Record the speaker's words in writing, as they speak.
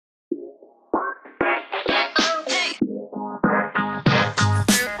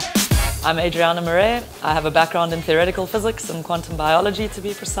I'm Adriana Marais. I have a background in theoretical physics and quantum biology, to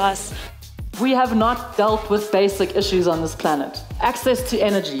be precise. We have not dealt with basic issues on this planet. Access to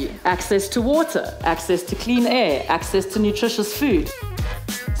energy, access to water, access to clean air, access to nutritious food.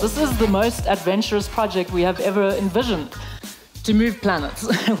 This is the most adventurous project we have ever envisioned, to move planets.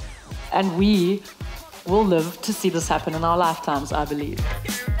 And we will live to see this happen in our lifetimes, I believe.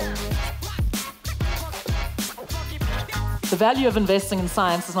 The value of investing in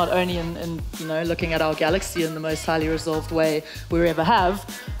science is not only in looking at our galaxy in the most highly resolved way we ever have,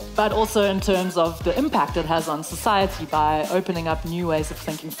 but also in terms of the impact it has on society by opening up new ways of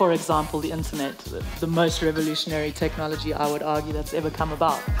thinking. For example, the internet, the most revolutionary technology, I would argue, that's ever come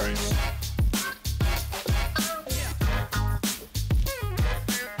about.